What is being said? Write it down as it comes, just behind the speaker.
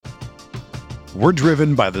We're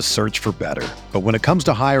driven by the search for better. But when it comes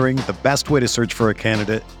to hiring, the best way to search for a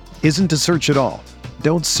candidate isn't to search at all.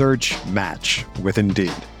 Don't search, match with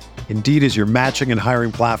Indeed. Indeed is your matching and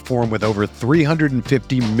hiring platform with over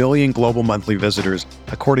 350 million global monthly visitors,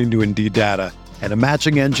 according to Indeed data, and a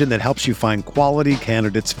matching engine that helps you find quality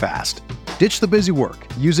candidates fast. Ditch the busy work.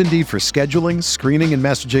 Use Indeed for scheduling, screening, and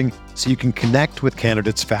messaging so you can connect with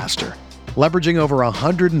candidates faster. Leveraging over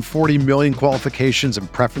 140 million qualifications and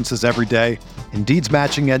preferences every day, Indeed's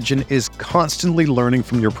matching engine is constantly learning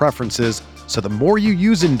from your preferences, so the more you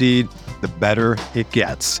use Indeed, the better it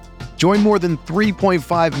gets. Join more than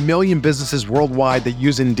 3.5 million businesses worldwide that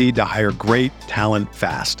use Indeed to hire great talent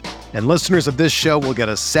fast. And listeners of this show will get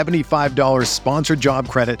a $75 sponsored job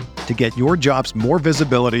credit to get your jobs more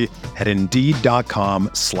visibility at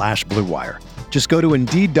Indeed.com/Blue Wire. Just go to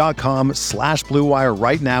Indeed.com/Blue Wire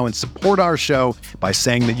right now and support our show by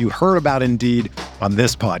saying that you heard about Indeed on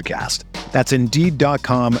this podcast. That's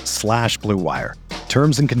Indeed.com/Blue Wire.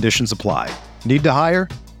 Terms and conditions apply. Need to hire?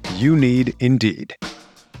 You need Indeed.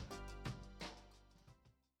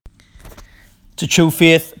 It's a True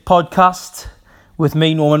Faith podcast with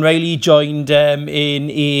me, Norman Riley, joined in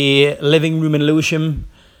a living room in Lewisham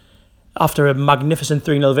after a magnificent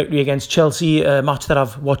 3-0 victory against Chelsea, a match that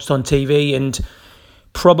I've watched on TV, and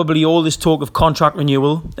probably all this talk of contract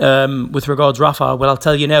renewal with regards to Rafa. Well, I'll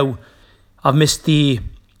tell you now, I've missed the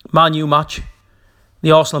Man U match,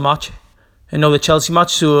 the Arsenal match, and now the Chelsea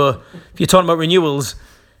match. So if you're talking about renewals,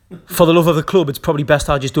 for the love of the club, it's probably best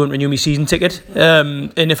I just don't renew my season ticket.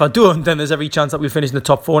 And if I don't, then there's every chance that we'll finish in the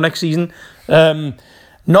top 4 next season. Not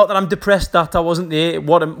that I'm depressed that I wasn't there.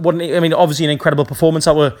 Obviously an incredible performance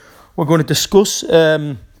that we're going to discuss.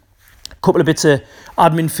 A couple of bits of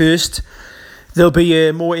admin first. There'll be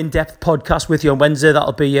a more in-depth podcast with you on Wednesday.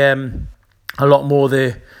 That'll be a lot more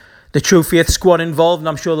the True Faith squad involved, and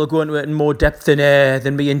I'm sure they'll go into it in more depth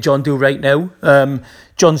than me and John do right now.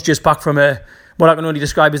 John's just back from what I can only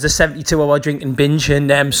describe as a 72-hour drinking binge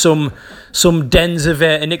and some dens of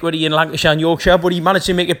iniquity in Lancashire and Yorkshire, but he managed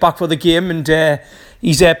to make it back for the game, and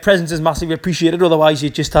his presence is massively appreciated. Otherwise,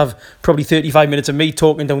 you'd just have probably 35 minutes of me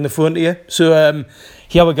talking down the phone to you. So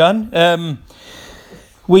here we go.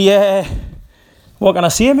 What can I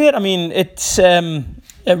say, mate? I mean, it's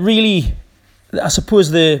it really. I suppose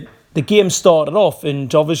the game started off,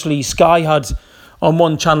 and obviously Sky had on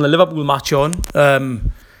one channel a Liverpool match on.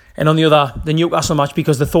 And on the other, the Newcastle match,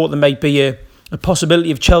 because they thought there might be a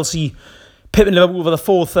possibility of Chelsea pipping Liverpool for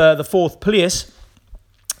the fourth place.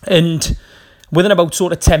 And within about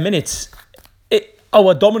sort of 10 minutes,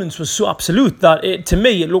 our dominance was so absolute that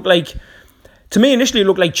initially it looked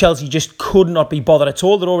like Chelsea just could not be bothered at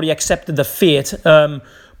all. They'd already accepted the fate. But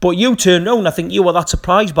you turned around, I think you were that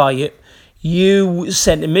surprised by it. You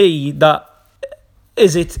said to me that,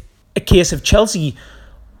 is it a case of Chelsea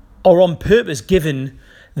or on purpose given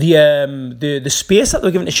the space that they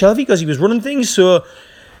were given to Shelby because he was running things? So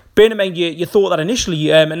bearing in mind you thought that initially,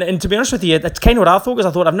 and to be honest with you, that's kind of what I thought, because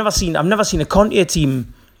I thought I've never seen a Conte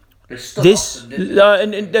team this.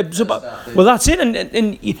 Well, that's it,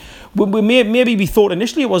 and maybe we thought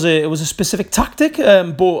initially it was a specific tactic,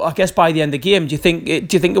 but I guess by the end of the game, do you think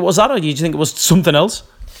it was that, or do you think it was something else?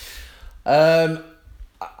 I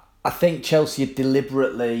think Chelsea had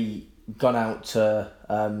deliberately gone out to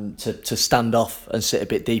stand off and sit a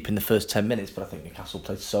bit deep in the first 10 minutes, but I think Newcastle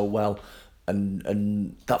played so well,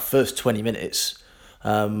 and that first 20 minutes,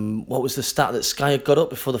 what was the stat that Sky had got up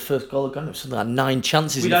before the first goal had gone? It was something like 9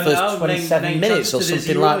 chances in the first 27 minutes or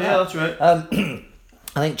something like that. Yeah, that's right.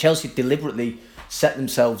 I think Chelsea deliberately set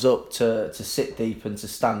themselves up to sit deep and to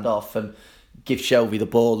stand off and give Shelby the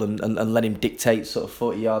ball and let him dictate sort of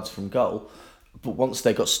 40 yards from goal. But once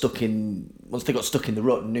they got stuck in the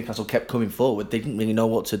rut and Newcastle kept coming forward, they didn't really know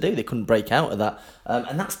what to do. They couldn't break out of that,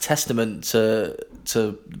 and that's testament to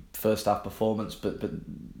first half performance, but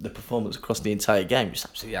the performance across the entire game was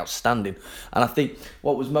absolutely outstanding. And I think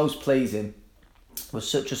what was most pleasing was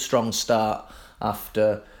such a strong start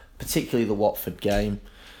after, particularly the Watford game.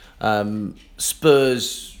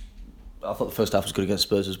 Spurs, I thought the first half was good against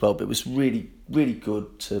Spurs as well, but it was really, really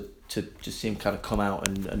good to just see him kind of come out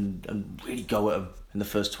and really go at him in the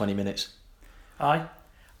first 20 minutes. Aye,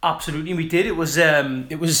 absolutely, we did. It was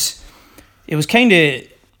kind of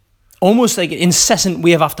almost like an incessant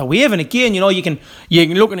wave after wave. And again, you can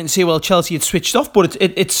look at it and say, well, Chelsea had switched off, but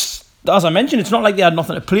it's as I mentioned, it's not like they had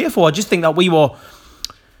nothing to play for. I just think that we were.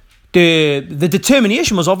 The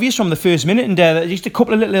determination was obvious from the first minute, and just a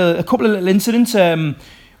couple of little incidents.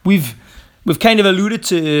 We've kind of alluded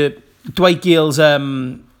to Dwight Gale's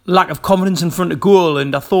lack of confidence in front of goal,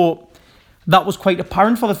 and I thought that was quite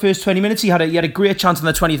apparent for the first 20 minutes. He had a great chance in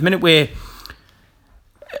the 20th minute where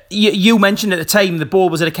you mentioned at the time the ball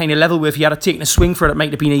was at a kind of level where if he had taken a swing for it, it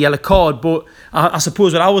might have been a yellow card. But I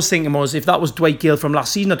suppose what I was thinking was, if that was Dwight Gale from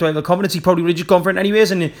last season, or Dwight Gale confidence, he probably would have just gone for it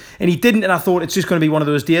anyways, and he didn't. And I thought it's just going to be one of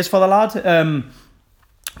those days for the lad.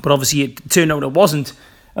 But obviously it turned out it wasn't.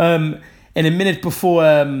 And a minute before,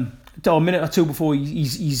 or a minute or two before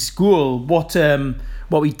his goal, what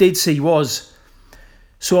we did see was,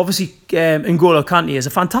 so obviously N'Golo Kante is a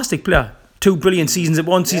fantastic player. 2 brilliant seasons at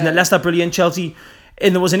one season at Leicester, brilliant Chelsea.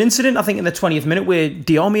 And there was an incident, I think, in the 20th minute where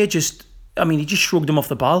Diarmé he just shrugged him off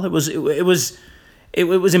the ball. It was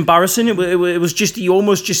embarrassing. It was just, he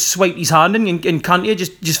almost just swiped his hand and Kante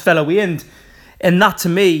just fell away. And that, to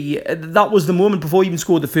me, that was the moment before he even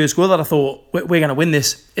scored the first goal that I thought, we're going to win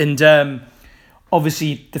this. And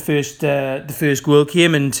obviously the first goal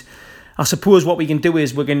came, and I suppose what we can do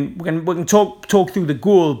is we can talk through the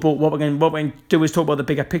goal, but what we can do is talk about the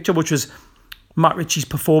bigger picture, which was Matt Ritchie's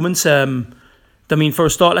performance. I mean, for a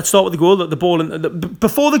start, let's start with the goal. The ball,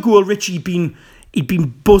 before the goal, Ritchie he'd been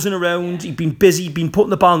buzzing around, he'd been busy, he'd been putting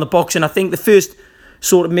the ball in the box, and I think the first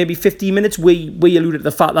sort of maybe 15 minutes, we alluded to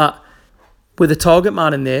the fact that with a target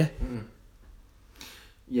man in there.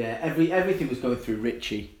 Yeah, everything was going through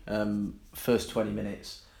Ritchie. First 20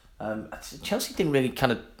 minutes, Chelsea didn't really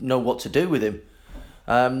kind of know what to do with him.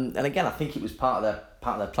 And again, I think it was part of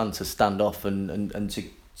their plan to stand off and to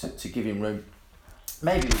give him room.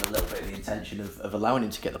 Maybe with a little bit of the intention of allowing him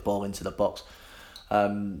to get the ball into the box.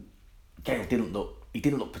 Gale didn't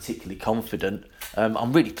look particularly confident.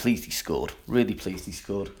 I'm really pleased he scored.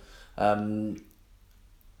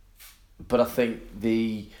 But I think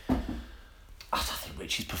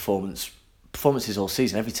Ritchie's performances all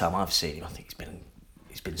season, every time I've seen him, I think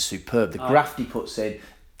he's been superb. The graft he puts in,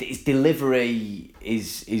 his delivery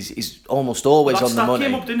is almost always on the money. That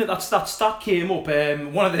came up, didn't it? That stat came up.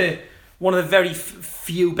 One of the very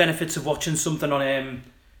few benefits of watching something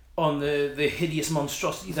on the hideous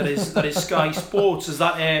monstrosity that is Sky Sports is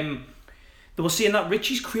that they were saying that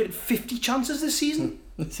Ritchie's created 50 chances this season.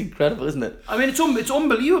 It's incredible, isn't it? I mean, it's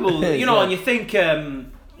unbelievable, It is, and you think,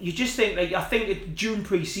 you just think, like, I think at June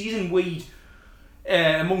pre-season, we,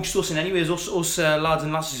 amongst us and anyways, us lads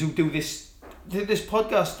and lasses who do this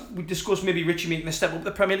podcast, we discussed maybe Ritchie making the step up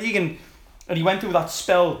the Premier League, and he went through that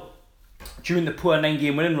spell during the poor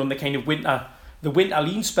 9-game winning run, the kind of winter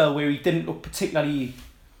lean spell where he didn't look particularly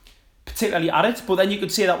at it. But then you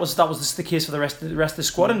could say that was the case for the rest of the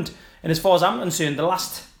squad. And as far as I'm concerned, the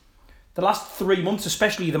last 3 months,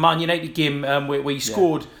 especially the Man United game where he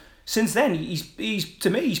scored, since then he's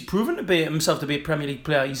to me he's proven himself to be a Premier League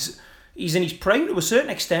player. He's in his prime to a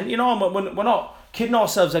certain extent. You know, we're not kidding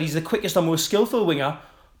ourselves that he's the quickest or most skillful winger,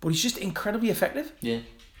 but he's just incredibly effective. Yeah.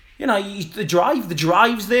 You know, the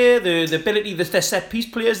drive's there, the ability, the set piece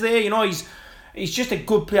players there. You know, he's just a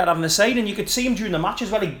good player having the side, and you could see him during the match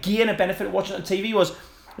as well. Again, a benefit of watching it on TV was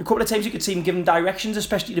a couple of times you could see him giving directions,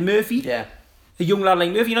 especially to Murphy. Yeah. A young lad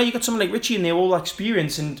like Murphy. You know, you got someone like Ritchie in there, all that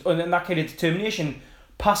experience and that kind of determination,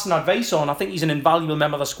 passing advice on. I think he's an invaluable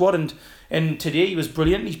member of the squad, and today he was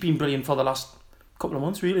brilliant. He's been brilliant for the last couple of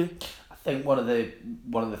months, really. I think one of the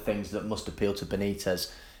things that must appeal to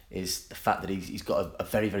Benitez is the fact that he's got a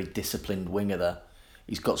very, very disciplined winger there.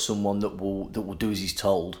 He's got someone that will do as he's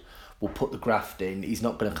told, will put the graft in. He's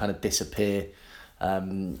not going to kind of disappear.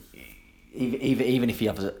 Even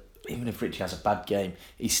if Ritchie has a bad game,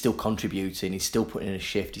 he's still contributing. He's still putting in a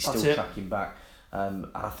shift. He's still tracking back.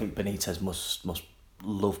 I think Benitez must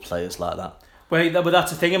love players like that. Well, but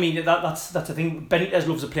that's the thing. I mean, that's the thing. Benitez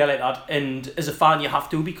loves a player like that, and as a fan, you have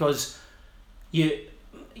to, because you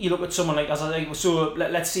look at someone like,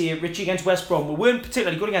 let's say Ritchie against West Brom. We weren't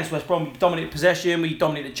particularly good against West Brom. We dominated possession, we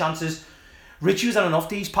dominated chances. Ritchie was on an off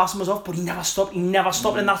day, his passing was off, but he never stopped, and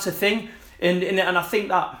that's the thing. And I think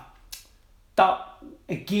that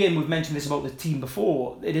again, we've mentioned this about the team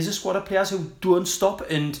before, it is a squad of players who don't stop,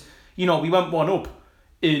 and we went 1-up,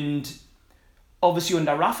 and obviously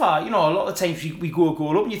under Rafa, a lot of times we go a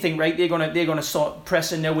goal up and you think, right, they're gonna start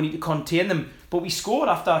pressing now, we need to contain them, but we scored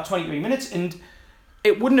after 23 minutes, and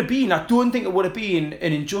it wouldn't have been, I don't think it would have been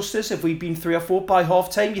an injustice if we'd been 3 or 4 by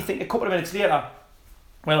half time. You think a couple of minutes later,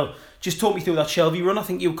 well, just talk me through that Shelvey run. I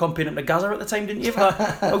think you were comparing him to Gaza at the time, didn't you?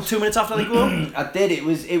 About 2 minutes after they go. I did. It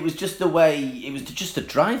was just the way, it was just the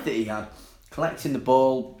drive that he had, collecting the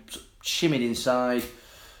ball, shimming inside,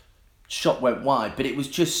 shot went wide, but it was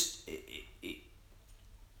just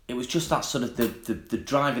that sort of the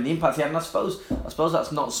drive and the impact he had, and I suppose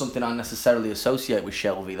that's not something I necessarily associate with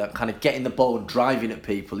Shelvey, that kind of getting the ball and driving at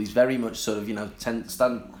people. He's very much sort of,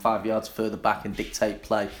 stand 5 yards further back and dictate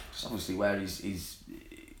play. It's obviously where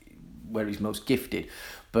where he's most gifted.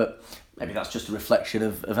 But maybe that's just a reflection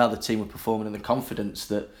of how the team were performing and the confidence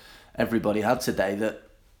that everybody had today, that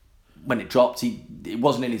when it dropped, it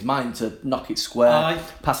wasn't in his mind to knock it square,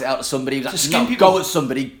 pass it out to somebody. He was actually go at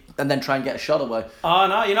somebody and then try and get a shot away.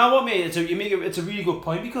 No, you know what, mate? It's a really good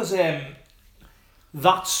point, because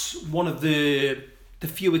that's one of the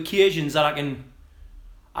few occasions that I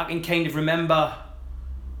can kind of remember,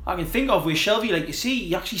 I can think of where Shelvey, like you see,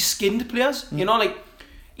 he actually skinned players. You know, like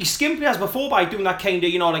he skinned players before by doing that kind of,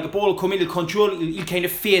 you know, like a ball will come in, he'll control, he'll kind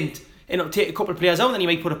of feint and it'll take a couple of players out, and then he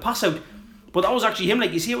might put a pass out. But that was actually him,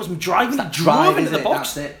 like you see, it was him driving, he drove into the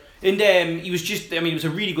box. That's it. And he was just, it was a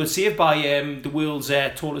really good save by the world's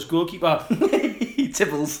tallest goalkeeper,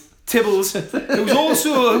 Tibbles,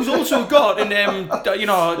 who's also got, and you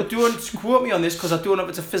know, don't quote me on this because I don't know if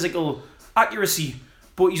it's a physical accuracy,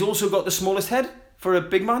 but he's also got the smallest head for a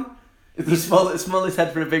big man. The smallest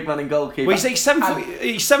head for a big man in goalkeeper. Well, he's like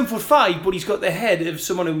 7'5", but he's got the head of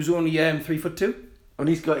someone who's only 3'2". And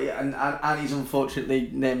he's got, and he's unfortunately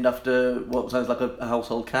named after what sounds like a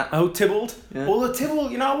household cat. Oh, Tybalt. Yeah. Although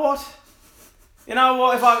Tybalt, you know what?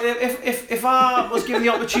 If I was given the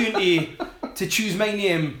opportunity to choose my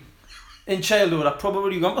name in childhood, I'd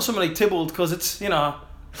probably gone for something like Tybalt, because it's, you know,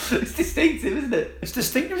 it's distinctive, isn't it? It's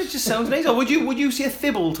distinctive. It just sounds nice. Or would you say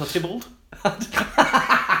Thibault or Tybalt?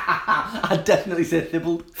 I'd definitely say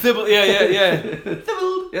Thibault. Thibault, yeah.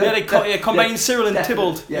 Thibault. Yeah, they combine Cyril and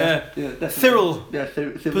Tybalt. Yeah, Cyril. Yeah,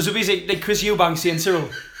 Cyril. Because it'd be like Chris Eubanks saying Cyril.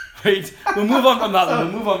 Right. We'll move on from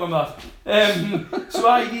that.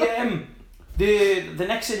 So the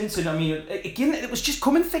next incident, I mean, again, it was just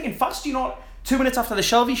coming thick and fast. You know, 2 minutes after the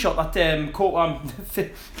Shelvey shot that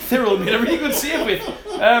Cyril made a really good save with,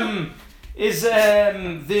 is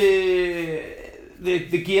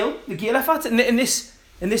the Gale effort, and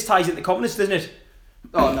this ties into confidence, doesn't it?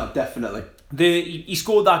 Oh no, definitely. He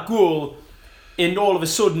scored that goal, and all of a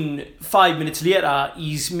sudden, 5 minutes later,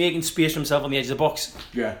 he's making space for himself on the edge of the box.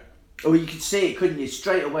 Yeah. Oh, you could see it, couldn't you?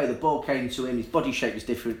 Straight away, the ball came to him. His body shape was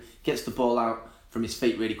different. Gets the ball out from his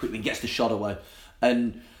feet really quickly and gets the shot away.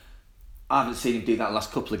 And I haven't seen him do that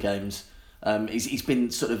last couple of games. He's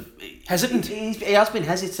been sort of hesitant. He has been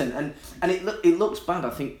hesitant, and it looks bad. I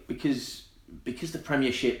think because the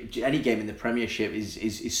Premiership, any game in the Premiership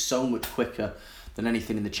is so much quicker than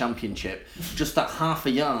anything in the Championship. Just that half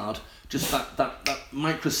a yard, just that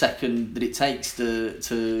microsecond that it takes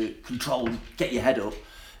to control, get your head up.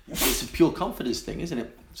 It's a pure confidence thing, isn't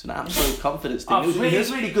it? It's an absolute confidence thing. It was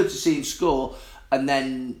really good to see him score, and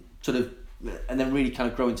then really kind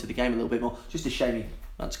of grow into the game a little bit more. Just a shame he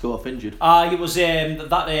had to go off injured. It was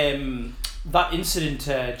that incident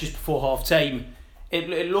just before half time.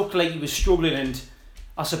 It looked like he was struggling, and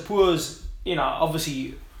I suppose, you know,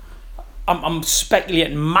 obviously I'm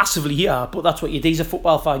speculating massively here, but that's what you do as a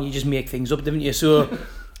football fan. You just make things up, don't you? So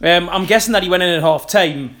I'm guessing that he went in at half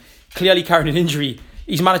time, clearly carrying an injury.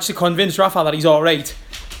 He's managed to convince Rafa that he's all right,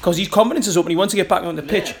 because his confidence is up and he wants to get back on the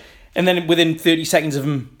pitch. Yeah. And then within 30 seconds of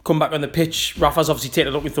him come back on the pitch, Rafa's obviously taken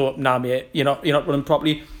a look and thought, nah mate, you're not running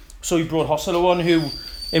properly. So he brought Hosselu on, who,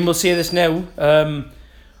 and we'll say this now,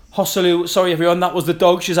 Hosselu, sorry everyone, that was the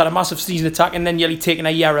dog. She's had a massive sneezing attack and then nearly taken a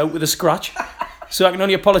year out with a scratch. So I can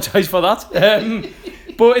only apologise for that.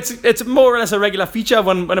 But it's more or less a regular feature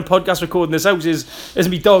when a podcast recording this house is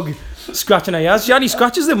me dog scratching her ears. She only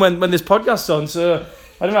scratches them when this podcast's on, so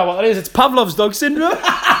I don't know what that is. It's Pavlov's dog syndrome.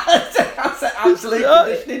 That's absolute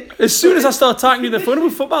conditioning. As soon as I start talking to the phone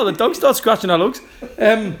about football, the dog starts scratching her lugs.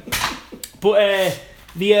 Hosselu,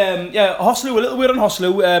 a little weird on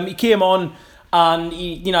Hosselu. He came on and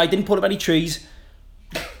he didn't pull up any trees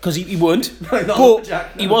because he weren't. But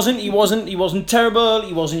he wasn't terrible.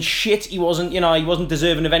 He wasn't shit. He wasn't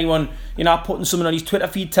deserving of anyone putting something on his Twitter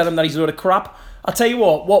feed telling him that he's a load of crap. I'll tell you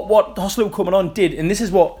what Hosselu coming on did, and this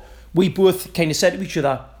is what we both kind of said to each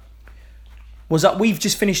other, was that we've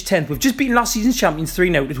just finished 10th. We've just beaten last season's champions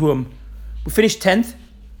 3-0 at home. We finished 10th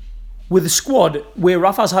with a squad where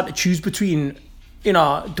Rafa's had to choose between,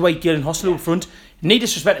 Dwight Gale and Hosselu up front. No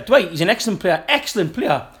disrespect to Dwight, he's an excellent player.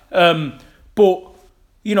 But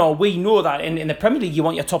we know that in the Premier League you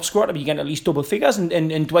want your top scorer to be getting at least double figures,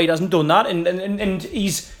 and Dwight hasn't done that, and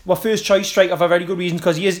he's our first choice striker for very good reasons,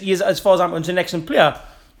 because he is, as far as I'm concerned, an excellent player.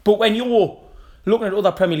 But when you're looking at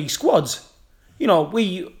other Premier League squads,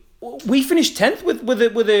 we finished 10th with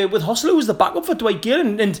Hosselu as the backup for Dwight Gale,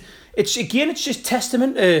 and it's just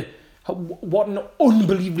testament to what an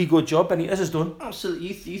unbelievably good job Benitez has done. Absolutely.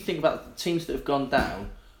 You think about the teams that have gone down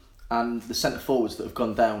and the centre forwards that have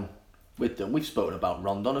gone down with them. We've spoken about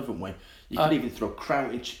Rondon, haven't we? You could even throw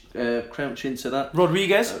Crouch into that.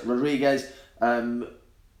 Rodriguez.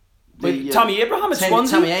 Tammy Abraham at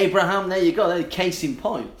Swansea. Tammy Abraham, there you go. There, case in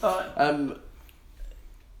point. I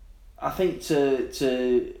think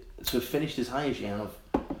to have finished as high as you have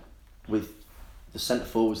with the centre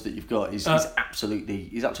forwards that you've got is absolutely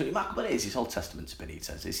remarkable. It is his whole testament to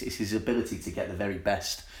Benitez. It's his ability to get the very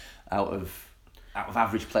best out of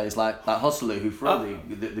average players like Joselu, who for all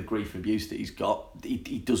the grief and abuse that he's got,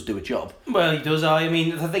 he does do a job. Well, he does. I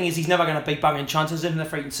mean, the thing is, he's never going to be banging chances in the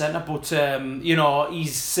front and centre, but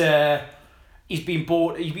he's been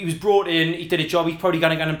bought. He was brought in. He did a job. He's probably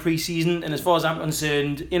going to get in pre-season. And as far as I'm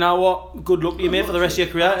concerned, you know what? Good luck to you, mate, for the rest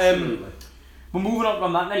of your career. We're moving on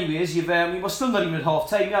from that, anyways. We were still not even at half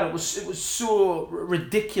time. Yeah, it was so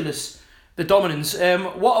ridiculous, the dominance.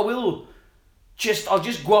 I'll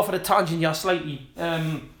just go off at a tangent here slightly.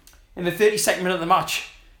 In the 32nd minute of the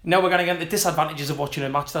match, now we're going to get the disadvantages of watching a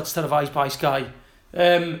match that's televised by Sky.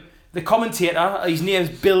 The commentator, his name's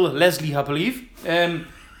Bill Leslie, I believe,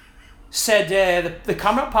 said the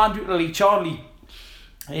camera panned to Lee Charlie,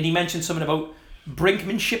 and he mentioned something about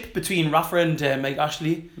brinkmanship between Rafa and Mike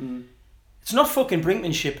Ashley. It's not fucking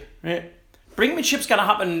brinkmanship, right? Brinkmanship's gonna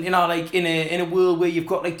happen, in a world where you've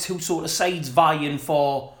got like two sort of sides vying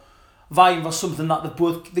for something that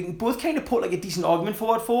they can both kind of put like a decent argument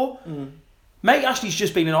forward for. Mike Ashley's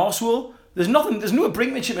just been an arsehole. There's no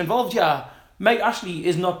brinkmanship involved here. Mike Ashley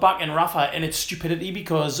is not backing Rafa in its stupidity,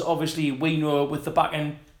 because obviously we know with the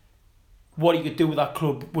backing what he could do with that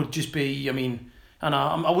club would just be, I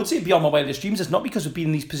would say beyond my wildest dreams. It's not because we've been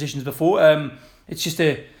in these positions before. It's just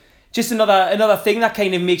another thing that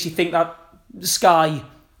kind of makes you think that Sky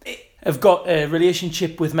have got a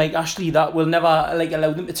relationship with Mike Ashley that will never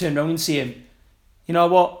allow them to turn around and say, you know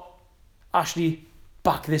what, Ashley,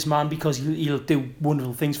 back this man because he'll do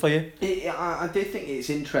wonderful things for you. I do think it's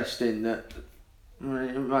interesting that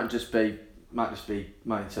it might just be my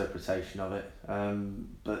interpretation of it,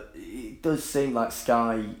 but it does seem like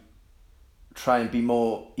Sky try and be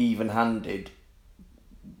more even-handed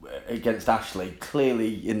against Ashley,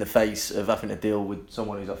 clearly in the face of having to deal with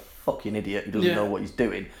someone who's a fucking idiot who doesn't know what he's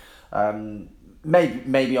doing.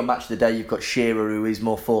 Maybe on Match of the Day you've got Shearer, who is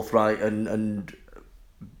more forthright, and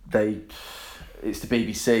it's the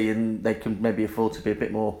BBC and they can maybe afford to be a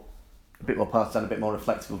bit more partisan, a bit more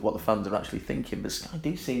reflective of what the fans are actually thinking. But Sky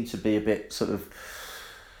do seem to be a bit sort of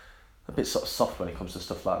soft when it comes to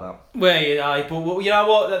stuff like that. Well, yeah, but you know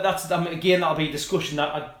what? That's again, that'll be a discussion that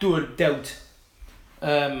I don't doubt.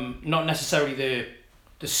 Not necessarily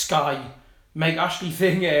the Sky Mike Ashley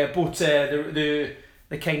thing, but the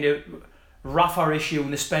kind of Rafa issue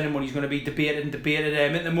and the spending money is going to be debated.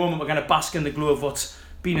 At the moment, we're going to bask in the glow of what's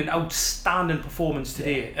been an outstanding performance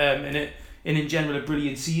today, and in general a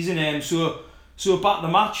brilliant season. So back to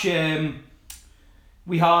the match.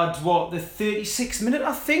 We had the 36th minute,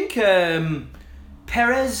 I think.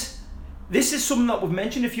 Perez. This is something that we've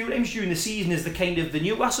mentioned a few times during the season, is the kind of the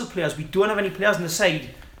Newcastle players. We don't have any players on the side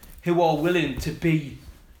who are willing to be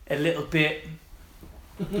a little bit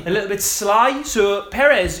sly. So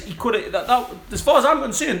Perez, he could have that as far as I'm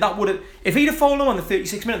concerned, that would have, if he'd have fallen on the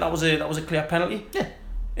 36th minute, that was a clear penalty. Yeah.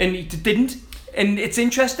 And he didn't. And it's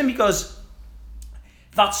interesting because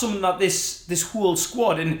that's something that this whole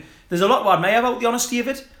squad, and there's a lot to admire about the honesty of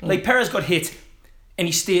it. Like Perez got hit and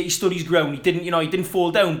he stood his ground. He didn't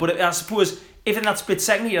fall down. But I suppose if in that split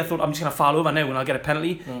second I thought, I'm just going to fall over now and I'll get a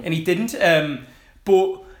penalty, and he didn't.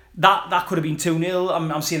 But that could have been 2-0.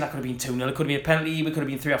 I'm saying that could have been 2-0. It could have been a penalty. We could have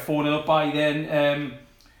been 3 or 4-0 up by then.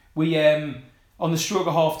 We on the stroke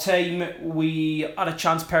of half time, we had a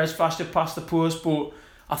chance. Perez flashed it past the post, but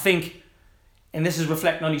I think, and this is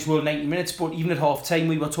reflecting on his whole 90 minutes, but even at half time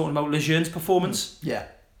we were talking about Lejeune's performance. Yeah,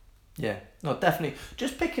 no, definitely.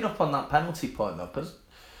 Just picking up on that penalty point though, because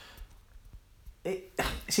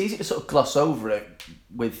it's easy to sort of gloss over it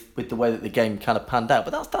with the way that the game kind of panned out,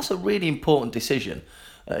 but that's a really important decision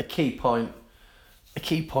at a key point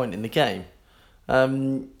in the game.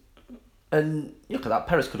 And look at that,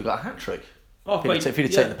 Perez could have got a hat trick if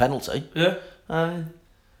he'd taken the penalty. Yeah. I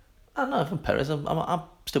don't know, if I'm Perez, I'm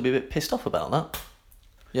still be a bit pissed off about that.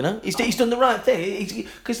 You know, he's done the right thing.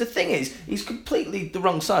 Because the thing is, he's completely the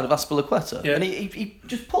wrong side of Azpilicueta, and he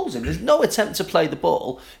just pulls him. There's no attempt to play the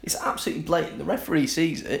ball. It's absolutely blatant. The referee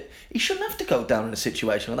sees it. He shouldn't have to go down in a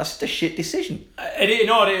situation. That's just a shit decision. It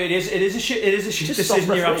is a shit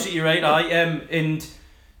decision. You're absolutely right. And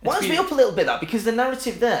winds me up a little bit because the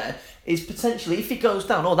narrative there is potentially, if he goes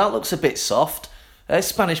down, that looks a bit soft.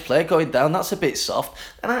 Spanish player going down, that's a bit soft.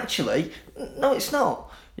 And actually, no, it's not.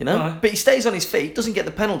 You know, but he stays on his feet, doesn't get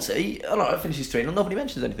the penalty. All right, finishes 3-0. Nobody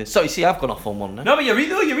mentions anything. So you see, I've gone off on one now. No, but you're right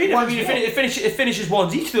though. It finishes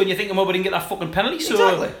 1 each though, and you're thinking, well, we didn't get that fucking penalty. So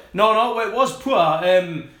exactly. No, it was poor.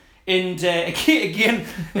 And again,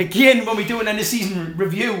 when we do an end of season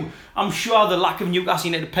review, I'm sure the lack of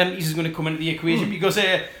Newcastle United penalties is going to come into the equation because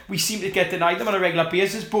we seem to get denied them on a regular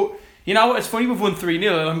basis. But you know what? It's funny, we've won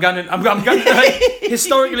 3-0. I'm getting like,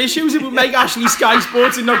 historical issues with Mike Ashley, Sky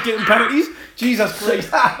Sports, and not getting penalties. Jesus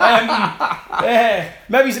Christ.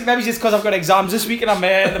 Maybe it's because I've got exams this week and I'm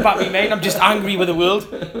in the back of my mind. I'm just angry with the world.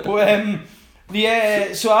 But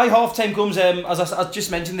so half time comes. As I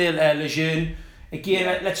just mentioned there, Lejeune.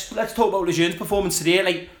 Again, let's talk about Lejeune's performance today.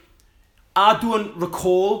 Like, I don't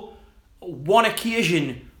recall one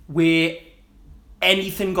occasion where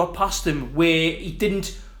anything got past him, where he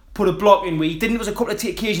didn't put a block in, where he didn't. There was a couple of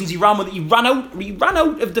occasions he ran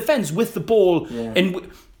out of defence with the ball,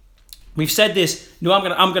 and we've said this. No,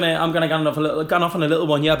 I'm gonna go off on a little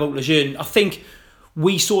one here about Lejeune. I think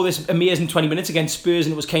we saw this amazing 20 minutes against Spurs,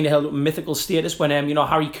 and it was kind of held up in mythical status when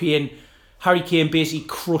Harry Kane basically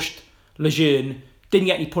crushed Lejeune. Didn't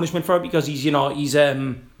get any punishment for it because he's the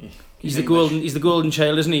golden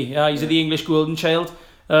child, isn't he? Yeah, he's the English golden child.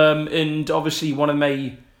 And obviously one of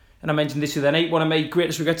my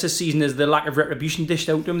greatest regrets this season is the lack of retribution dished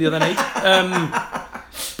out to him the other night.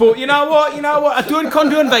 But you know what? I don't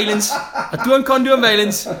condone violence.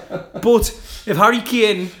 But if Harry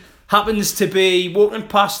Kane happens to be walking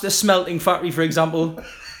past a smelting factory, for example,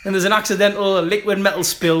 and there's an accidental liquid metal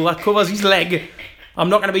spill that covers his leg, I'm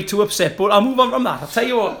not going to be too upset, but I'll move on from that. I'll tell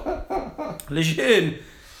you what, Lejeune,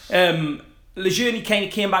 he kind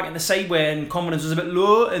of came back in the side when confidence was a bit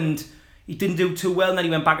low and he didn't do too well, and then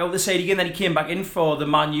he went back out the side again, then he came back in for the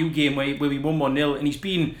Man U game where we won 1-0, and he's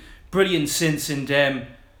been brilliant since, and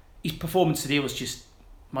his performance today was just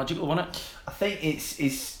magical, wasn't it? I think it's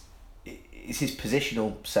his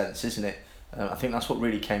positional sense, isn't it? I think that's what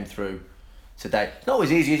really came through today. It's not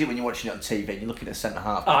always easy, is it, when you're watching it on TV and you're looking at centre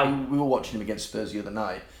half. We were watching him against Spurs the other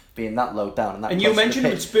night, being that low down. And you mentioned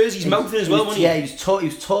him at Spurs, he's mouthing as well, wasn't he? Yeah, he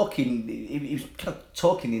was talking kind of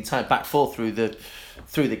talking the entire back four through the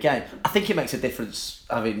game. I think it makes a difference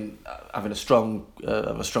having a strong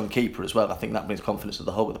keeper as well. I think that brings confidence to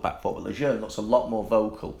the whole of the back four. But Lejeune looks a lot more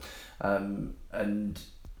vocal, and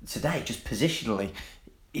today, just positionally,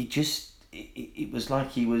 it was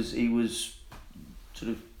like he was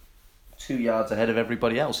sort of 2 yards ahead of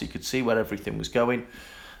everybody else. He could see where everything was going.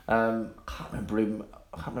 I can't remember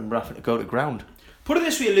having to go to ground. Put it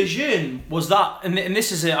this way, Lejeune was that, and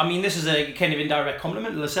this is a kind of indirect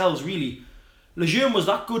compliment to Lascelles, really. Lejeune was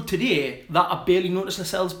that good today that I barely noticed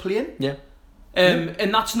Lascelles playing. Yeah.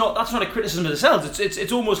 And that's not a criticism of Lascelles.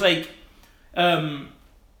 It's almost like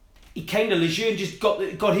Lejeune just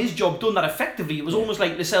got his job done that effectively. It was almost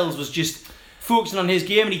like Lascelles was just focusing on his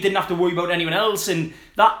game and he didn't have to worry about anyone else, and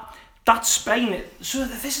that spine. So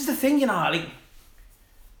this is the thing, like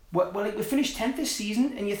we finished 10th this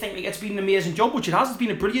season, and you think it's been an amazing job, which it has. It's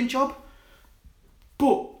been a brilliant job.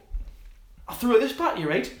 But I throw this back to you,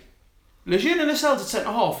 right? Lejeune and Lascelles at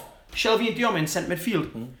centre half, Shelvey and Diome in centre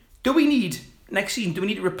midfield. Do we need next season? Do we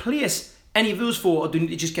need to replace any of those four, or do we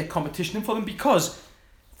need to just get competition in for them? Because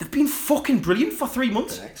they've been fucking brilliant for 3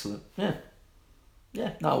 months. Excellent. Yeah.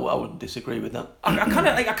 No, I wouldn't disagree with that. I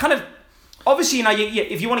kind of. Obviously,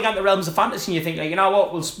 if you want to get into the realms of fantasy, and you think, you know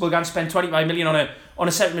what, we'll go and spend 25 million on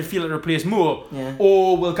a centre midfielder to replace Moore,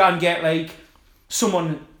 or we'll go and get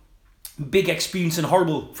someone big, experienced and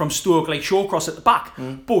horrible from Stoke like Shawcross at the back.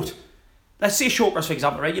 But let's say Shawcross, for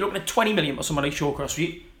example, right? You're looking at 20 million for someone like Shawcross,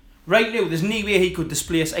 right now. There's no way he could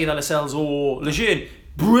displace either Lascelles or Lejeune.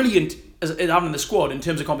 Brilliant as having the squad in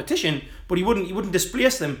terms of competition, but he wouldn't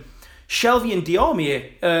displace them. Shelvey and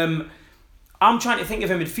Diome, I'm trying to think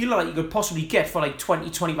of a midfielder that you could possibly get for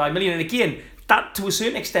 20-25 million. And again, that to a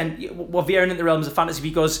certain extent, we're veering into the realms of fantasy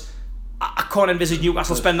because I can't envisage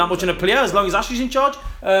Newcastle spend that much on a player as long as Ashley's in charge.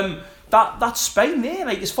 That's Spain there.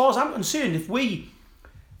 As far as I'm concerned, if we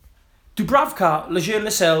Dubravka, Lejeune,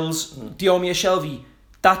 Lascelles, Diome, Shelvey,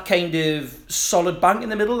 that kind of solid bank in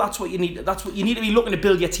the middle, that's what you need. That's what you need to be looking to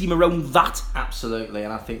build your team around. That absolutely,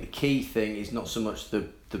 and I think the key thing is not so much the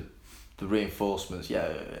reinforcements.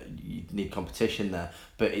 Yeah, you need competition there,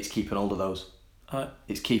 but it's keeping hold of those.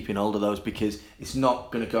 It's keeping hold of those because it's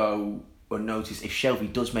not going to go unnoticed. If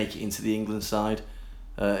Shelvey does make it into the England side,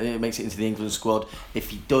 it makes it into the England squad.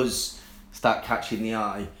 If he does start catching the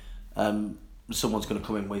eye, someone's going to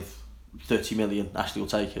come in with 30 million. Ashley will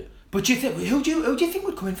take it. But do you think who do you think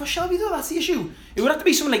would come in for Shelvey though? That's the issue. It would have to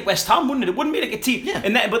be someone like West Ham, wouldn't it? It wouldn't be like a team.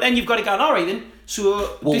 Yeah. But then you've got to go, all right then.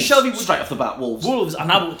 So Wolves, Shelvey straight off the bat, Wolves. And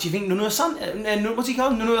now, what do you think? Nuno Santos? What's he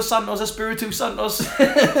called? Nuno Santos, Espiritu Santos,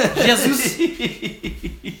 Jesus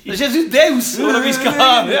Deus. Whatever he's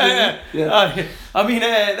called. Yeah. I mean,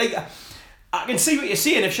 I can see what you're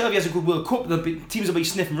saying. If Shelby has a good World Cup, teams will be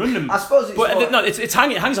sniffing around them. I suppose it's but more... no, it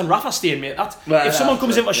hangs on Rafa staying, mate. Well, if someone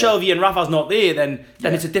comes in for yeah. Shelby and Rafa's not there, then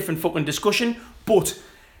it's a different fucking discussion. But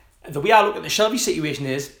the way I look at the Shelby situation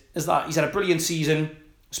is that he's had a brilliant season,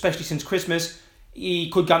 especially since Christmas. He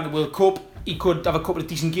could get into the World Cup. He could have a couple of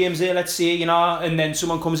decent games there, let's say, you know, and then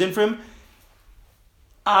someone comes in for him.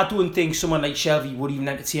 I don't think someone like Shelby would even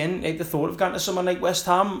entertain the thought of going to someone like West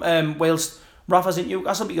Ham, whilst Rafa's in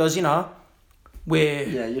Newcastle, because, you know,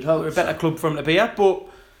 we're a better club for him to be at.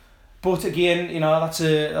 But again, you know, that's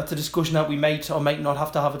a discussion that we might or might not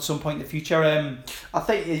have to have at some point in the future. I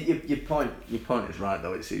think your point is right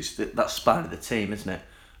though. It's that spine of the team, isn't it?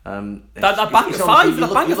 That bank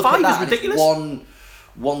of five is ridiculous.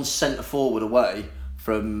 One centre forward away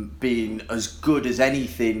from being as good as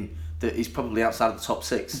anything that is probably outside of the top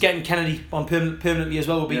six. Getting Kennedy on permanently as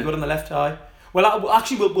well will be good on the left eye. Well,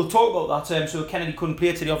 actually, we'll talk about that. So Kennedy couldn't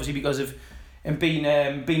play today, obviously, because of him being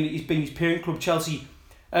his parent club, Chelsea.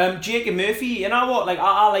 Jacob Murphy, you know what? Like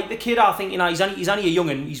I like the kid. I think, you know, he's only a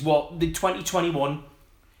young'un. He's the 2021.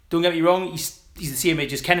 Don't get me wrong. He's the same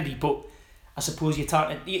age as Kennedy, but I suppose you're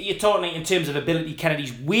talking in terms of ability.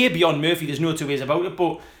 Kennedy's way beyond Murphy. There's no two ways about it.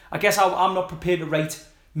 But I guess I'm not prepared to write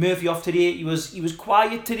Murphy off today. He was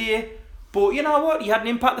quiet today, but you know what? He had an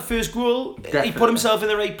impact. The first goal, Definitely. He put himself in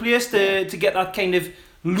the right place to get that kind of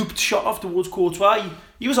looped shot off towards Courtois.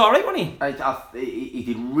 He was all right, wasn't he? He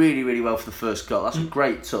did really, really well for the first goal. That's a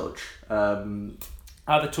great touch. The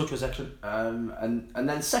touch was excellent. And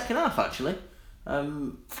then second half actually,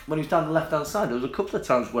 when he was down the left hand side, there was a couple of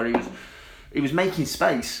times where he was making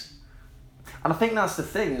space, and I think that's the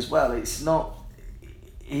thing as well. It's not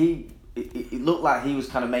It looked like he was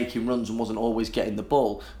kind of making runs and wasn't always getting the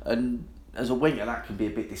ball. And as a winger, that can be a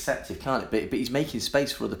bit deceptive, can't it? But he's making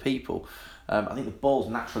space for other people. I think the ball's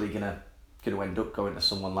naturally gonna end up going to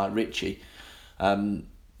someone like Richie.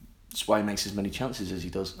 That's why he makes as many chances as he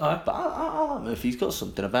does. Right. But I like Murphy. He's got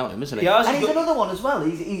something about him, isn't he? Yeah, and he's another one as well.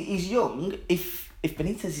 He's young. If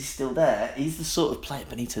Benitez is still there, he's the sort of player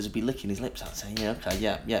Benitez would be licking his lips out, saying, "Yeah, okay,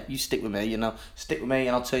 yeah, you stick with me, you know, and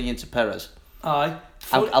I'll turn you into Perez." Aye.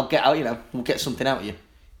 I'll get out, you know, we'll get something out of you.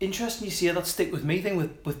 Interesting you say that stick with me thing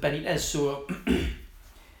with Benitez. So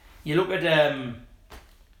you look at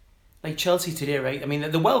like Chelsea today, right? I mean,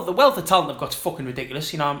 the wealth of talent they've got's fucking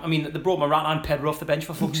ridiculous. You know, I mean, they brought Morata and Pedro off the bench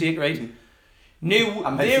for fuck's sake, right? They're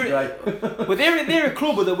a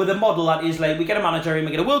club with a model that is like, we get a manager in,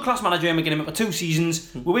 we get a world class manager in, we get him for 2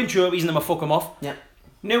 seasons, we win trophies and then we fuck him off. Yeah.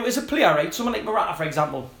 Now, as a player, right, someone like Morata, for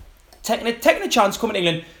example, taking a chance coming to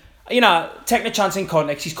England. You know, taking a chance in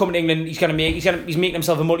context, he's coming to England, he's making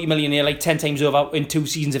himself a multi-millionaire like 10 times over in 2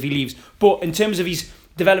 seasons if he leaves. But in terms of his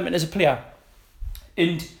development as a player,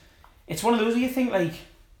 and it's one of those where you think, like,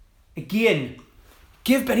 again,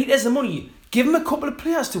 give Benitez the money, give him a couple of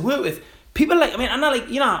players to work with. People like, I mean, and I like,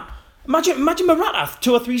 you know, imagine Morata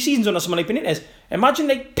 2 or 3 seasons under someone like Benitez. Imagine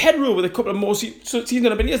like Pedro with a couple of more seasons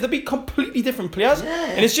under Benitez. They'd be completely different players.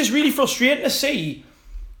 Yeah. And it's just really frustrating to see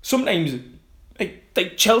sometimes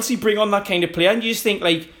like Chelsea bring on that kind of player, and you just think,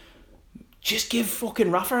 like, just give fucking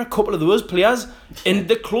Rafa a couple of those players and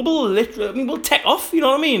the club will literally, we'll take off, you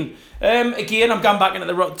know what I mean? Again, I'm going back into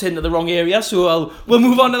the wrong area, so we'll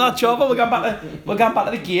move on to that job. We'll get back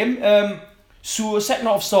to the game. So second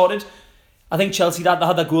half started. I think Chelsea they had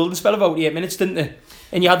that golden spell of about 8 minutes, didn't they?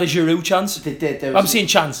 And you had the Giroud chance. They did. I'm saying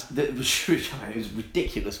chance. It was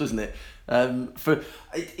ridiculous, wasn't it?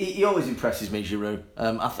 He always impresses me, Giroud.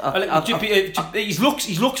 His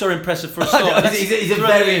looks are impressive for a start. He's a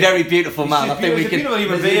very, very beautiful man. I think we can.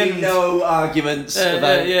 There's no arguments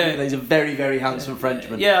about. Yeah. He's a very, very handsome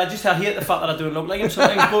Frenchman. Yeah, I hate the fact that I don't look like him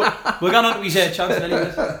sometimes. But we're going on to his chance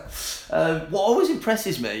anyways. What always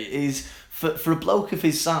impresses me is for a bloke of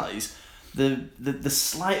his size, the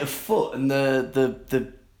sleight of foot and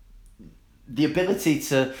the ability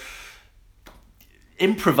to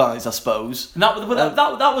improvise, I suppose. And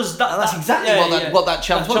that's exactly what that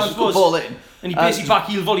chance was. Ball in, and he basically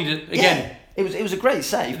backheel volleyed it again. Yeah, it was a great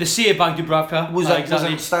save. The save by Dubravka was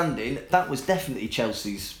outstanding. That was definitely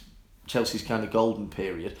Chelsea's kind of golden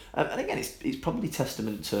period. And again, it's probably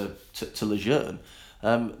testament to Lejeune.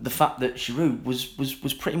 The fact that Giroud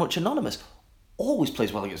was pretty much anonymous. Always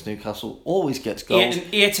plays well against Newcastle. Always gets goals.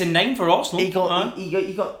 8 and 9 for Arsenal. He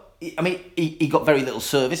got very little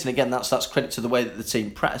service, and again, that's credit to the way that the team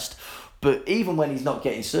pressed. But even when he's not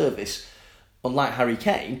getting service, unlike Harry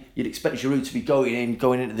Kane, you'd expect Giroud to be going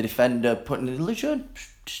into the defender, putting in Lejeune.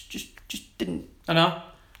 Just didn't. I know.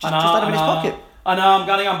 Just had him in his pocket. I know. I'm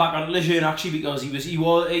going back on Lejeune actually, because he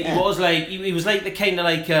was like the kind of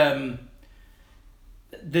like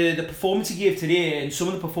the performance he gave today and some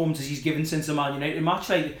of the performances he's given since the Man United match,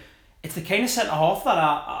 like, it's the kind of centre half that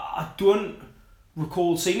I don't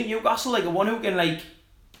recall seeing at Newcastle, like a one who can like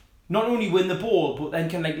not only win the ball but then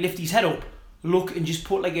can like lift his head up, look and just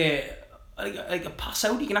put like a pass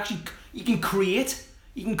out. He can create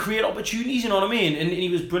opportunities, you know what I mean? And he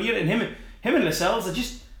was brilliant. And him and Lascelles are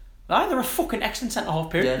just they're a fucking excellent centre half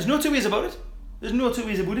pair. There's no two ways about it.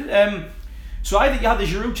 So I think you had the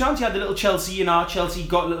Giroud chance, you had the little Chelsea, Chelsea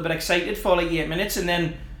got a little bit excited for like 8 minutes, and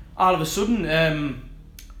then all of a sudden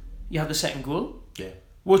you had the second goal. Yeah.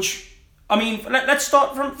 Which, I mean, let's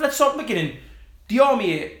start from the beginning.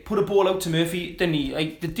 Diarmé put a ball out to Murphy, didn't he?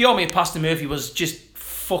 Like, the Diarmé pass to Murphy was just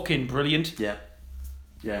fucking brilliant. Yeah.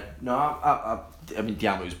 No, I mean,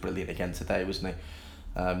 Diarmé was brilliant again today, wasn't he?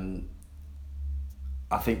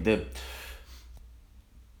 I think I'm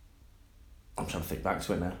trying to think back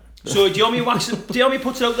to it now. So Diarmé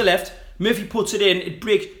puts it out the left, Murphy puts it in, it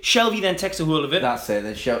breaks, Shelvey then takes a hold of it. That's it,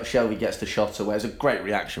 then Shelvey gets the shot away. It was a great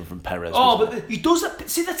reaction from Perez. But he does that.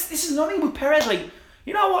 See, this is nothing with Perez. Like,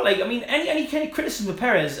 you know what? Like, I mean, any kind of criticism of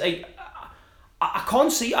Perez, like, I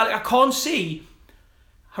can't see.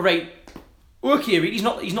 Right? Okay, right? He's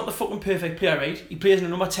not the fucking perfect player, right? He plays in a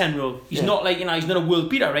number 10 role. He's not like, he's not a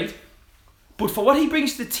world beater, right? But for what he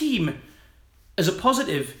brings to the team as a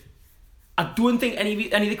positive, I don't think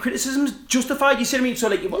any of the criticisms justified. You see what I mean? So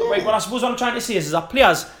like, right, what I suppose what I'm trying to say is that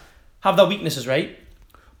players have their weaknesses, right?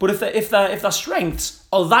 But if their strengths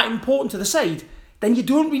are that important to the side, then you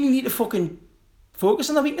don't really need to fucking focus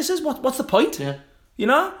on their weaknesses. What's the point? Yeah. You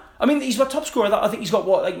know? I mean, he's got top scorer. I think he's got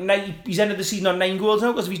he's ended the season on 9 goals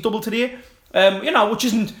now because of his double today. Which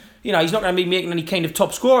isn't, he's not going to be making any kind of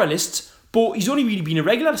top scorer lists, but he's only really been a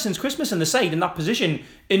regular since Christmas in the side in that position,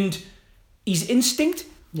 and his instinct.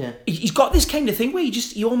 Yeah, he's got this kind of thing where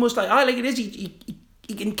he almost like he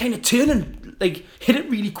can kind of turn and like hit it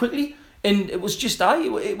really quickly, and it was just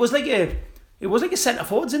it was like a centre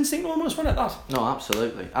forward's instinct almost, wasn't it? That. No,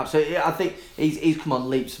 absolutely. Yeah, I think he's come on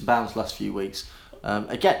leaps and bounds last few weeks.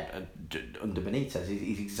 Again, under Benitez,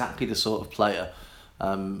 he's exactly the sort of player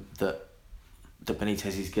that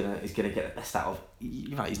Benitez is gonna get the best out of.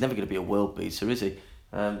 He's never going to be a world beater, is he?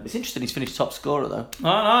 It's interesting he's finished top scorer though.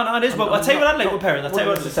 No, it is. But I'll tell you what I like with Perez. I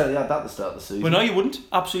wouldn't necessarily add that at the start of the season. Well, no, you wouldn't.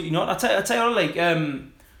 Absolutely not. I'll tell you what I like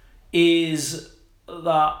is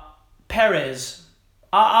that Perez.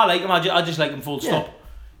 I like him. I just like him full stop.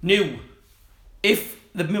 Now, if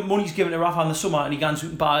the money's given to Rafa in the summer and he goes out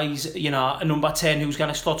and buys, a number 10 who's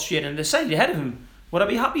going to slot straight into the side ahead of him, would I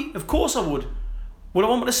be happy? Of course I would. Would I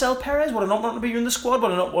want to sell Perez? Would I not want to be in the squad?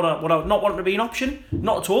 Would I not want him to be an option?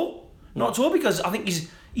 Not at all. Not at all, because I think he's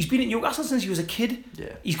been at Newcastle since he was a kid.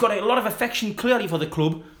 Yeah. He's got a lot of affection clearly for the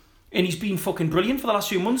club, and he's been fucking brilliant for the last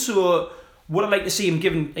few months. So would I like to see him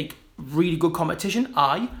given like really good competition?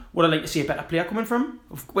 Aye. Would I like to see a better player coming from him?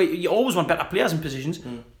 Wait, you always want better players in positions,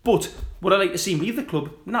 but would I like to see him leave the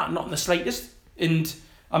club? Not in the slightest. And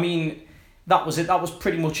I mean, that was it. That was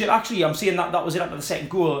pretty much it. Actually, I'm saying that was it after the second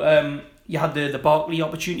goal. You had the Barkley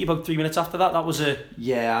opportunity about 3 minutes after that. That was a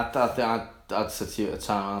I'd said to you at the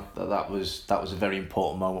time that was a very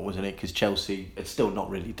important moment, wasn't it? Because Chelsea had still not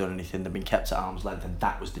really done anything. They'd been kept at arm's length, and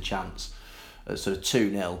that was the chance. Sort of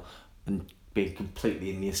 2-0 and being completely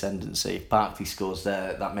in the ascendancy. If Barkley scores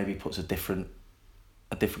there, that maybe puts a different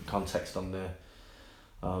context on the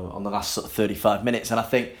last sort of 35 minutes. And I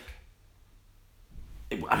think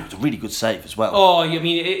it was a really good save as well. Oh, I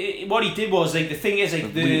mean, what he did was, like, the thing is,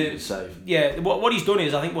 like, really good save. Yeah, what he's done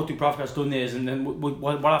is, I think what Dubravka's done there is, and then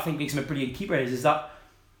what I think makes him a brilliant keeper is that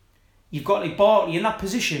you've got, like, Barkley in that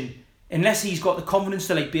position, unless he's got the confidence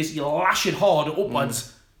to, like, basically lash it hard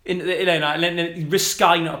upwards, and then risk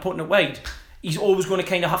skying it or putting it wide, he's always going to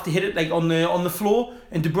kind of have to hit it, like, on the floor,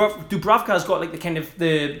 and Dubravka's got, like, the kind of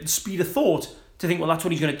the speed of thought to think, well, that's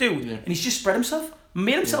what he's going to do, and he's just spread himself.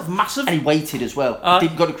 Made himself massive. And he waited as well.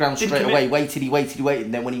 Didn't go to ground straight away. He waited.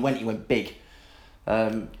 And then when he went big.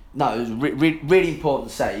 No, it was really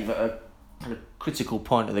important save at a kind of critical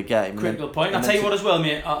point of the game. Critical point. I'll tell you what as well,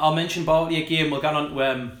 mate. I'll mention Barkley again. We'll get on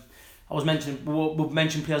to... we've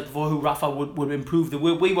mentioned players before who Rafa would improve.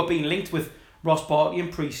 We were being linked with Ross Barkley in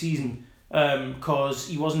pre-season because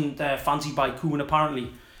he wasn't fancied by Koeman apparently.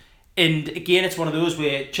 And again, it's one of those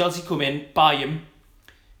where Chelsea come in, buy him.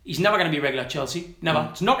 He's never going to be a regular at Chelsea. Never.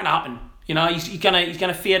 It's not going to happen. He's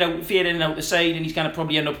gonna fade in and out the side, and he's going to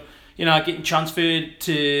probably end up, getting transferred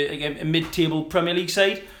to a mid-table Premier League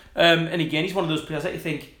side. And again, he's one of those players that you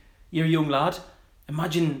think, you're a young lad.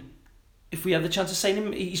 Imagine if we had the chance to sign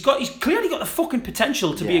him. He's clearly got the fucking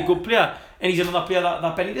potential to be a good player, and he's another player that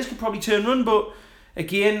Benitez could probably turn run. But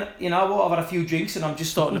again, you know what, I've had a few drinks and I'm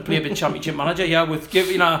just starting to play a bit Championship Manager. Yeah,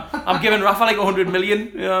 I'm giving Rafa like 100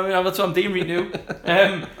 million. You know, what I mean, that's what I'm doing right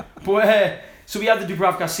now. So we had the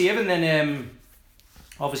Dubravka save, and then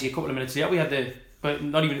obviously a couple of minutes later we had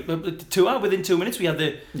within 2 minutes we had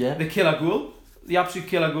the killer goal, the absolute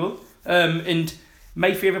killer goal. And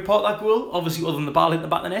my favourite part of that goal, obviously other than the ball hitting the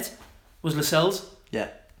back of the net, was Lascelles. Yeah.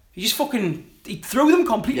 He just he threw them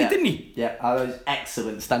completely, didn't he? Yeah, that was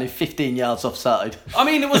excellent, standing 15 yards offside. I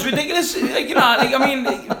mean, it was ridiculous.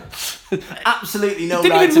 Absolutely no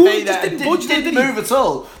didn't right even to move, be there. Didn't move at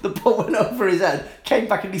all. The ball went over his head, came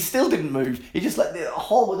back, and he still didn't move. He just let the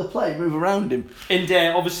whole of the play move around him. And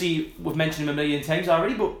obviously, we've mentioned him a million times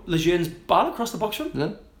already, but Lejeune's ball across the box from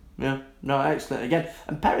him. Yeah, no, excellent again.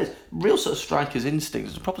 And Perez, real sort of striker's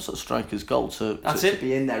instincts, a proper sort of striker's goal to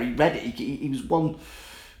be in there. He read it. He was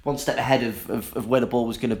one step ahead of where the ball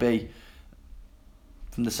was going to be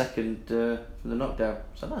from the knockdown.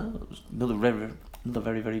 So that was another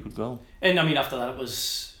very, very good goal. And I mean, after that, it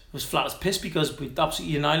was flat as piss because we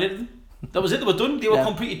absolutely annihilated them. That was it. They were done. They were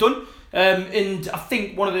completely done. And I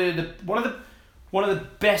think one of the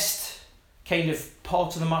best kind of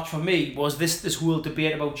parts of the match for me was this whole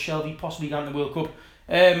debate about Shelvey possibly going to the World Cup.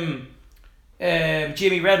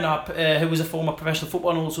 Jamie Redknapp, who was a former professional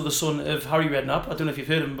footballer and also the son of Harry Redknapp. I don't know if you've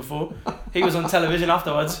heard of him before. He was on television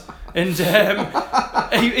afterwards, and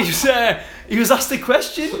he was asked a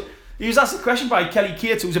question. He was asked a question by Kelly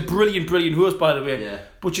Cates, who was a brilliant host, by the way. Yeah.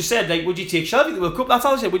 But you said, like, would you take Shelvey to the World Cup? That's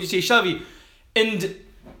all I said. Would you take Shelvey? And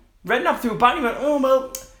Redknapp threw it back and he went, oh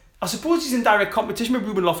well, I suppose he's in direct competition with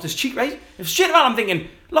Ruben Loftus-Cheek, right? If straight away I'm thinking,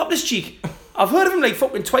 Loftus-Cheek, I've heard of him like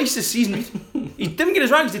fucking twice this season. He didn't get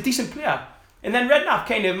his rank, he's a decent player. And then Redknapp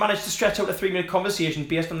kind of managed to stretch out a 3-minute conversation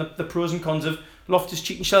based on the pros and cons of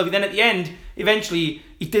Loftus-Cheek and Shelvey. Then at the end, eventually,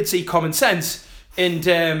 he did say common sense. And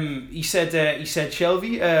he said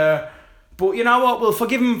Shelvey, but you know what, we'll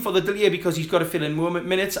forgive him for the delay because he's got to fill in more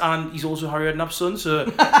minutes and he's also Harry Redknapp's son, so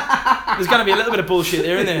there's going to be a little bit of bullshit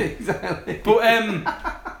there, isn't there? Exactly. But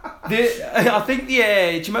I think do you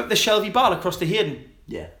remember the Shelvey ball across the Hayden?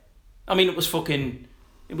 Yeah. I mean, it was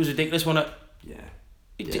ridiculous, wasn't it? Yeah.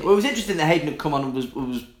 Well, it was interesting that Hayden had come on and was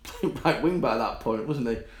playing right wing by that point, wasn't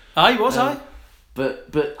he? Aye, he was. But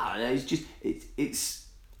I don't know, it's just it's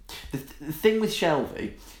the thing with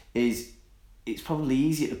Shelvey is it's probably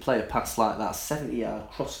easier to play a pass like that, 70-yard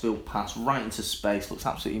crossfield pass right into space, looks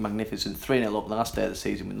absolutely magnificent. 3-0 up the last day of the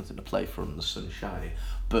season with nothing to play for and the sun shining,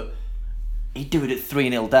 but he'd do it at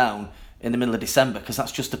 3-0 down in the middle of December because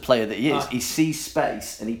that's just the player that he is. He sees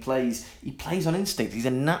space and he plays on instinct. He's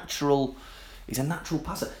a natural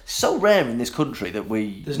passer. So rare in this country that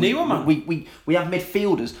we have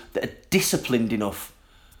midfielders that are disciplined enough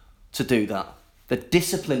to do that. They're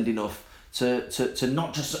disciplined enough to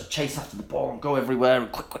not just sort of chase after the ball and go everywhere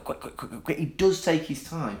and quick. He does take his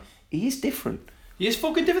time. He is different. He is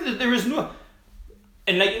fucking different. There is no...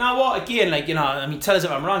 And like, you know what, again, like, you know, I mean, tell us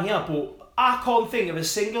if I'm wrong here, but I can't think of a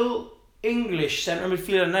single English centre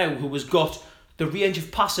midfielder now who has got the range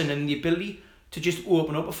of passing and the ability to just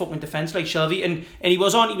open up a fucking defence like Shelvey. And he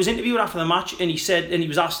was interviewed after the match and he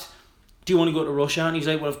was asked, do you want to go to Russia? And he's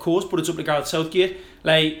like, well, of course, but it's up to Gareth Southgate.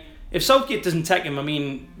 Like, if Southgate doesn't take him,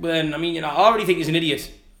 you know, I already think he's an idiot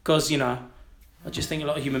because, you know, I just think a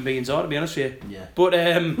lot of human beings are, to be honest with you. Yeah. But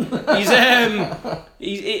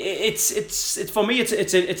it's for me,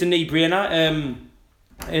 it's a no-brainer.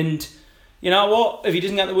 And you know what? If he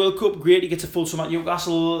doesn't get the World Cup, great. He gets a full sum at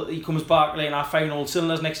Newcastle. He comes back like firing all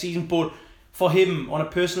cylinders next season. But for him, on a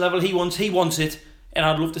personal level, he wants it, and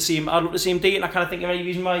I'd love to see him do it. And I can't think of any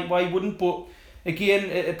reason why he wouldn't. But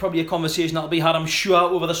again, probably a conversation that'll be had, I'm sure,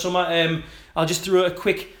 over the summer. I'll just throw a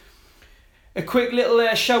quick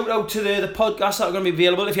little shout out to the podcasts that are going to be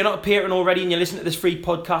available. If you're not a patron already and you're listening to this free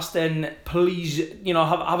podcast, then please, you know,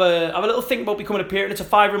 have a little think about becoming a patron. It's a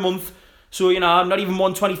 £5 a month, so you know, not even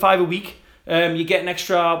 $1.25 a week. You get an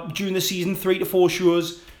extra during the season 3 to 4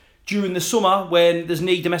 shows. During the summer, when there's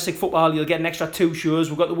no domestic football, you'll get an extra 2 shows.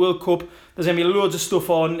 We've got the World Cup. There's going to be loads of stuff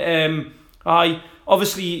on.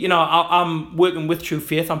 Obviously, you know, I'm working with True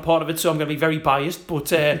Faith. I'm part of it, so I'm going to be very biased.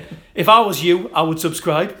 But if I was you, I would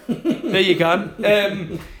subscribe. There you go.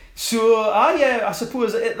 I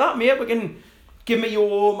suppose that, mate, we can give me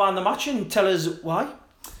your man the match and tell us why.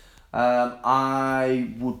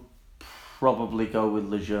 I would probably go with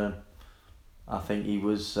Lejeune. I think he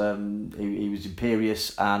was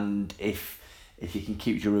imperious, and if you can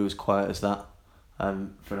keep Giroud as quiet as that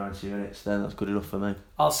for 90 minutes, then that's good enough for me.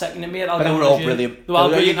 I'll second it, mate. But they were all brilliant. Well,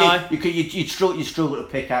 brilliant. You'd struggle to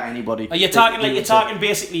pick out anybody. You're talking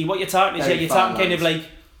basically what you're talking is you're talking kind of like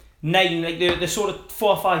 9, like the sort of 4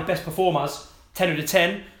 or 5 best performers, 10 out of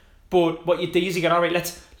 10. But what you do is you go, all right,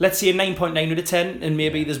 let's say a 9.9 out of 10, and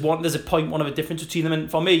maybe there's a 0.1 of a difference between them. And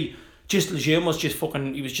for me, just Lejeune was just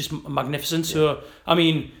he was just magnificent. Yeah. So, I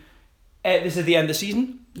mean, this is the end of the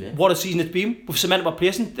season. Yeah. What a season it's been. We've cemented our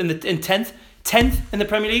place in 10th in the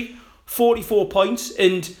Premier League, 44 points.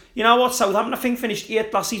 And you know what? Southampton, I think, finished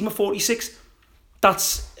 8th last season with 46.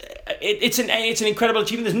 It's an incredible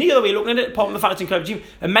achievement. There's no other way of looking at it, apart from the fact it's an incredible achievement.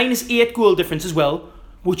 A -8 goal difference as well,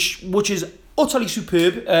 which is utterly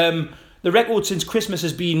superb. The record since Christmas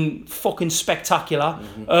has been fucking spectacular.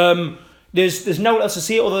 Mm-hmm. There's no else to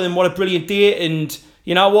say other than what a brilliant day. And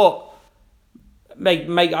you know what?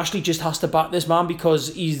 Mike Ashley just has to back this man,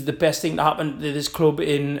 because he's the best thing to happen to this club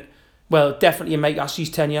definitely in Mike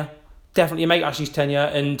Ashley's tenure.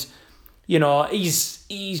 And you know, he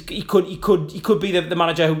could be the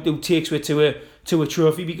manager who takes it to a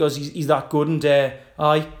trophy, because he's that good. And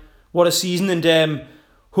what a season. And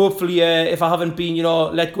hopefully, if I haven't been,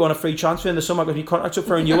 let go on a free transfer in the summer, because my contract's up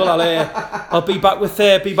for renewal, I'll be back with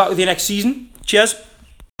you next season. Cheers.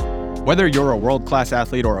 Whether you're a world-class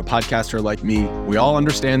athlete or a podcaster like me, we all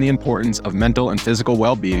understand the importance of mental and physical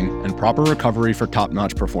well-being and proper recovery for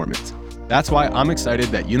top-notch performance. That's why I'm excited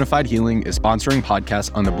that Unified Healing is sponsoring podcasts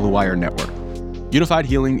on the Blue Wire Network. Unified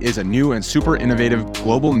Healing is a new and super innovative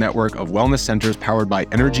global network of wellness centers powered by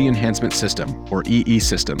Energy Enhancement System, or EE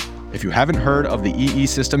System. If you haven't heard of the EE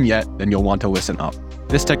System yet, then you'll want to listen up.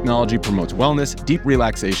 This technology promotes wellness, deep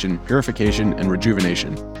relaxation, purification, and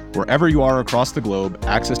rejuvenation. Wherever you are across the globe,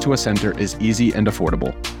 access to a center is easy and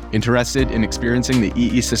affordable. Interested in experiencing the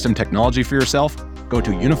EE System technology for yourself? Go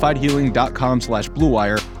to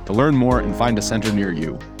unifiedhealing.com/bluewire to learn more and find a center near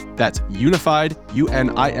you. That's unified,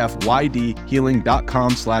 UNIFYD,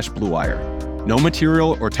 healing.com/bluewire. No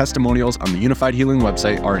material or testimonials on the Unified Healing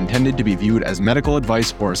website are intended to be viewed as medical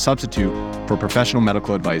advice or a substitute for professional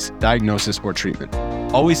medical advice, diagnosis, or treatment.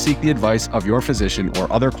 Always seek the advice of your physician or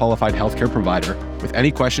other qualified healthcare provider with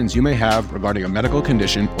any questions you may have regarding a medical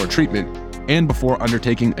condition or treatment, and before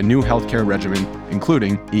undertaking a new healthcare regimen,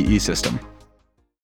 including EE System.